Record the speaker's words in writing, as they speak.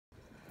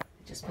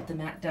Just put the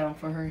mat down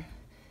for her.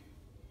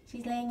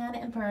 She's laying on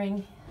it and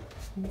purring.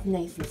 It's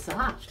nice and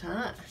soft,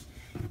 huh?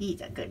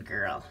 You're a good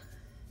girl.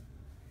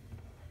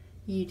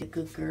 You're a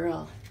good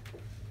girl.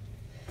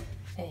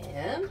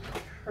 And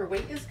her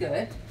weight is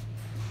good.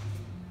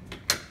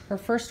 Her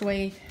first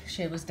weigh,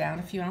 she was down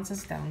a few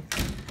ounces, down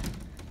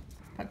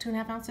about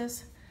 2.5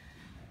 ounces.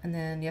 And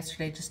then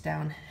yesterday, just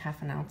down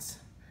 1/2 ounce.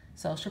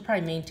 So she'll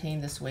probably maintain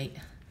this weight.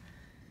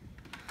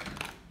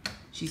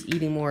 She's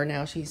eating more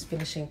now. She's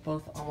finishing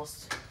both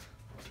almost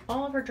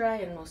all of her dry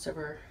and most of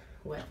her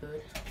wet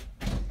food.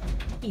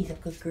 He's a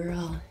good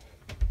girl.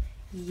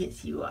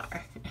 Yes, you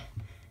are.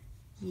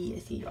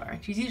 Yes, you are.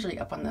 She's usually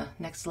up on the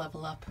next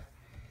level up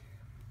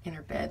in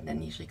her bed,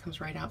 then usually comes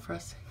right out for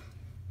us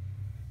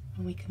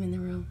when we come in the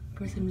room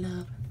for some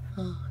love.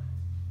 Oh,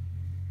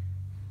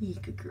 you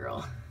good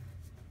girl.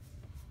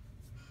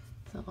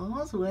 So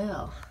all's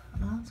well.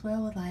 All's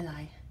well with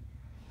LiLi.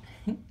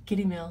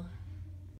 Kitty Mill.